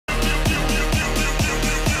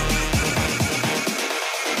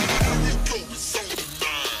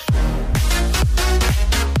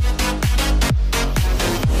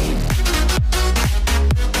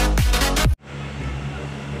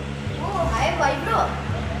Bro,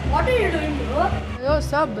 what are you doing, bro? Yo,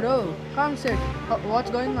 sup, bro? Come sit. What's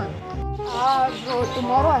going on? Bro,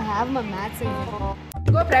 tomorrow I have my maths exam.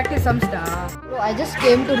 Go practice some stuff. Bro, I just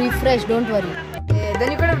came to refresh, don't worry. Hey,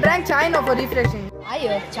 then you could have drank chai now for refreshing.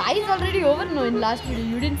 Chai is already over now in last video,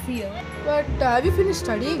 you didn't see her. But have you finished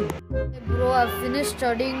studying? Hey, bro, I've finished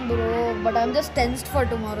studying, bro, but I'm just tensed for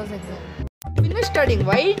tomorrow's exam. Finished studying?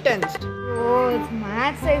 Why you tensed? Bro, it's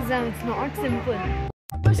maths exam, it's not simple.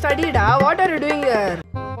 You studied, What are you doing here?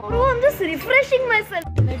 Bro, I'm just refreshing myself.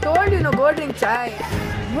 I told you, go drink chai.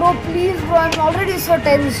 Bro, please, bro, I'm already so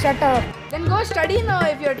tense, shut up. Then go study now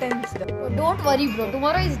if you're tensed. Bro, don't worry, bro.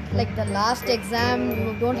 Tomorrow is like the last exam.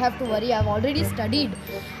 You don't have to worry. I've already studied.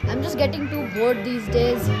 I'm just getting too bored these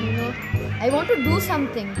days, I want to do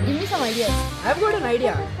something. Give me some ideas. I've got an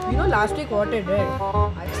idea. Last week what I did?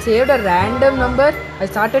 I saved a random number. I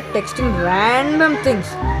started texting random things.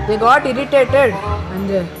 They got irritated and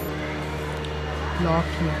they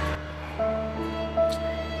blocked me.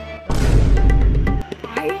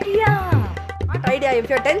 What idea? If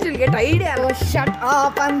you're tense, you'll get idea. Oh, shut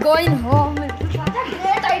up. I'm going home. It's such a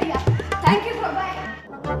great idea. Thank you for buying.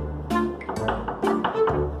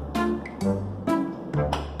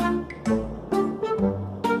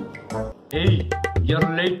 Hey, you're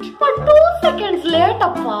late. But 2 seconds late,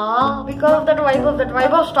 Appa. Because of that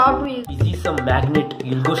Vaibhav stopped me. Is he some magnet?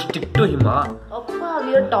 You'll go stick to him, Appa,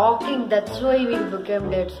 we are talking. That's why we became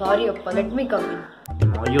late. Sorry, Appa. Let me come in.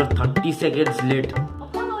 Now you're 30 seconds late.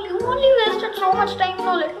 Appa, no, you only wasted so much time.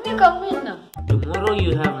 No, let me come in. Tomorrow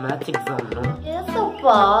you have maths exam, no? Yes,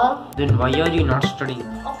 Appa. Then why are you not studying?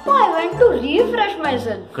 Appa, I went to refresh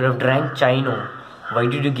myself. Could have drank chai, no? Why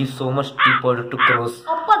did you give so much tea powder to crows?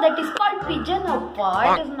 Appa, that is called pigeon,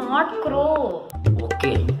 Appa. It is not crow.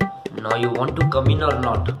 Okay. Now you want to come in or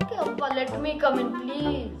not? Okay, Appa, let me come in,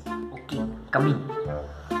 please. Okay, come in.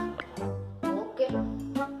 Okay.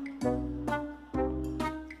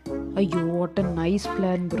 Ayyo, what a nice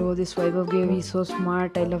plan, bro. This Vaibhav gave. He's so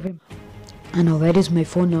smart. I love him. And now, where is my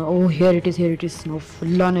phone now? Oh, here it is. Now,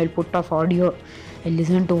 full on. I'll put off audio. I'll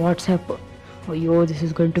listen to WhatsApp. Oh, yo, this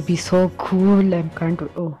is going to be so cool. I can't.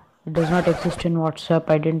 Oh, it does not exist in WhatsApp.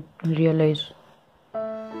 I didn't realize.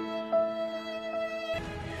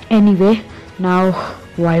 Anyway, now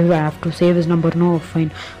why do I have to save his number? No,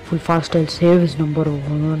 fine. Full fast. I'll save his number.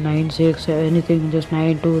 96 anything. Just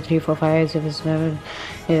 9 2 3 4 5 7 7.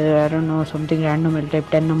 I don't know, something random. I'll type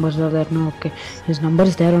 10 numbers are there. No, okay. His number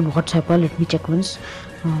is there on WhatsApp. Let me check once.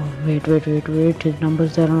 Oh, wait. His number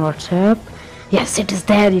is there on WhatsApp. Yes, it is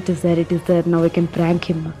there. Now I can prank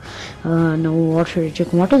him. Now what should I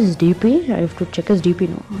check? What is his DP? I have to check his DP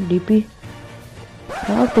now. DP.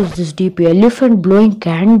 What is this DP? Elephant blowing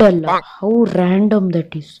candle. How random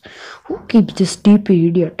that is. Who keeps this DP,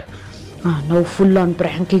 idiot? Now full on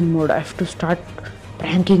pranking mode. I have to start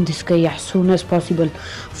pranking this guy as soon as possible.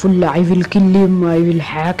 Full, I will kill him. I will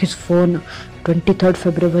hack his phone. 23rd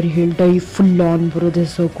February, he'll die full on, bro. This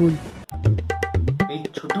is so cool. Hey,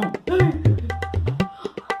 Chotu.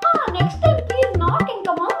 Next time, please knocking.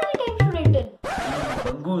 Come on, many times should I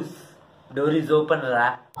tell? Mongoose. Door is open,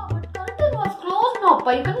 ra. But curtain was closed now,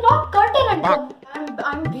 Appa. You can lock curtain and come.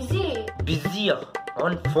 I'm busy. Busy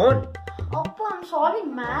on phone? Appa, I'm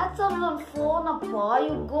solving maths on phone, Appa.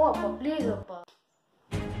 You go, Appa. Please, Appa.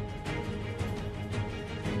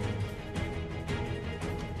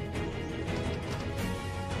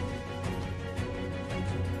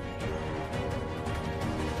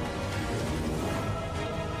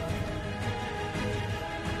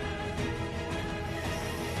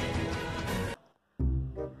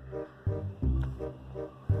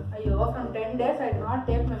 From 10 days, I did not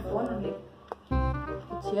take my phone only.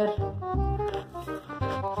 It's here.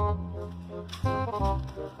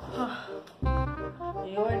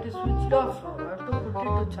 Yo, it is switched off. I have to put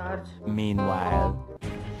it to charge. Meanwhile.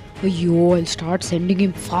 Yo, I'll start sending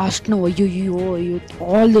him fast now. Yo.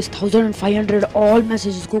 All this 1500, all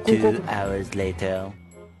messages. Go. 2 hours later.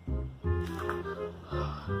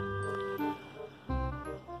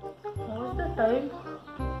 What's the time?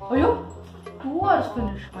 Yo. 2 hours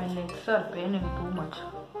finished. My legs are paining too much.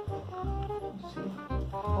 Let's see.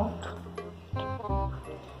 What?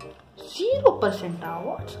 0%.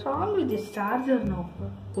 What's wrong with this charger now?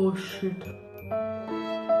 Oh shit.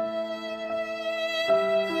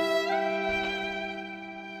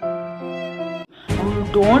 Oh,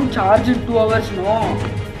 don't charge in 2 hours, no.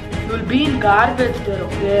 You'll be in garbage there,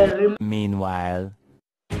 okay? Meanwhile.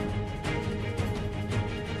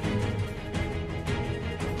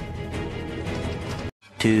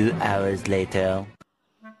 Two hours later.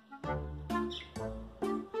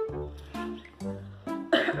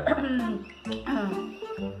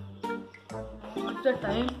 What's the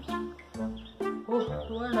time? Oh,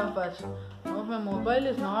 2.5 hours. No, my mobile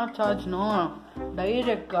is not charged. No,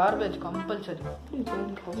 direct garbage compulsory.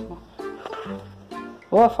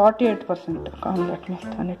 Oh, 48%. Come, let me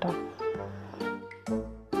turn it on.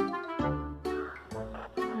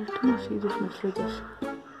 Let me see these messages.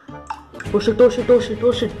 Oh shit.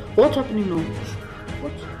 What's happening now?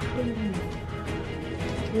 What's happening now?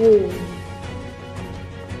 Whoa.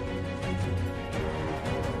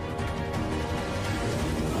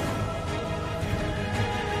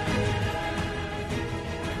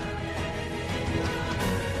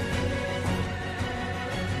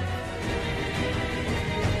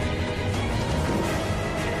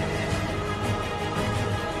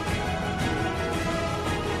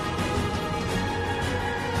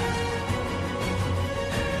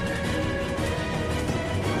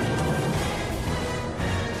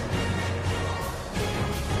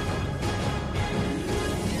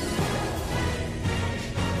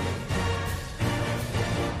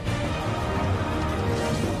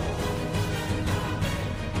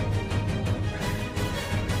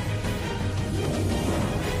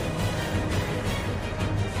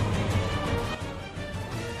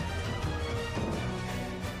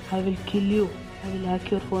 I will kill you. I will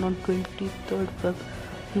hack your phone on 23rd Feb.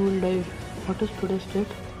 You will die. What is today's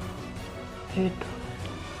date?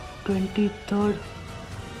 23rd. I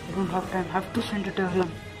don't have time. I have to send it to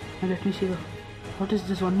everyone. Now let me see. What is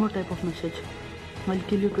this? One more type of message. I'll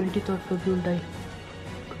kill you 23rd Feb. You will die.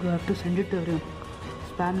 Do I have to send it to everyone?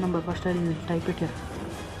 Spam number. First I will type it here.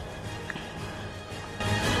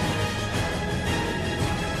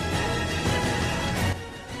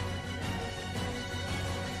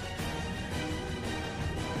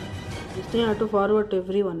 This thing I have to forward to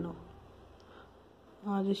everyone now.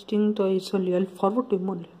 This thing to is only. I'll forward to him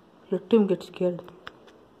only. Let him get scared.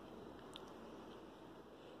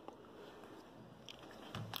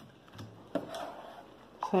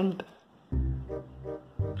 Sent.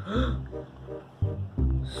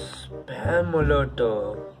 Spam alert.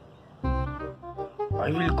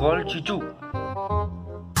 I will call Chichu.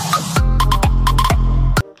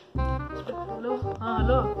 Hello?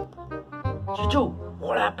 Hello? Chichu,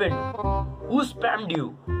 what happened? Who spammed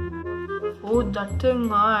you? Oh, that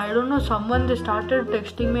thing, I don't know. Someone they started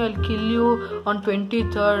texting me, I'll kill you on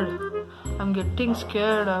 23rd. I'm getting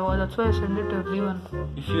scared. That's why I send it to everyone.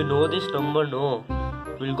 If you know this number, no.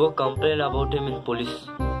 We'll go complain about him in police.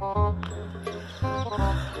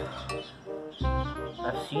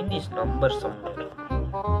 I've seen this number somewhere.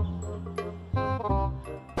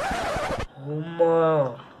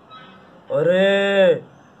 Humma. Arey!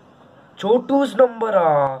 Chotu's number.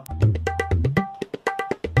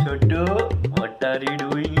 Chotu, what are you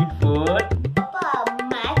doing it for? Papa,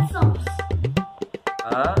 math sums.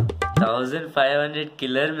 1500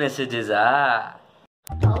 killer messages.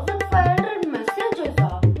 1500 messages.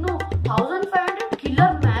 No, 1500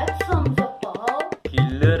 killer math sums.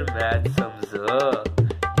 Killer math sums.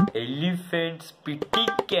 Elephant spitting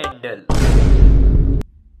candle.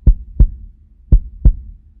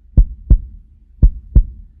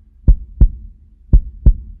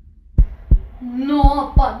 No,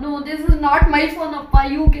 Appa, no, this is not my phone, Appa.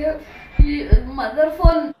 You gave mother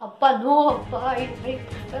phone. Appa, no, Appa. I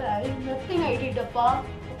nothing I did, Appa.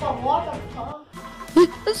 Appa, what, Appa?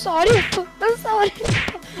 Sorry, Appa. I'm sorry.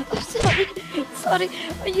 I'm sorry. Sorry.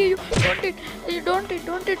 You don't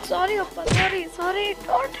it. Sorry, Appa. Sorry.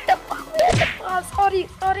 Don't it, Appa. Sorry,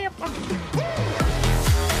 Appa.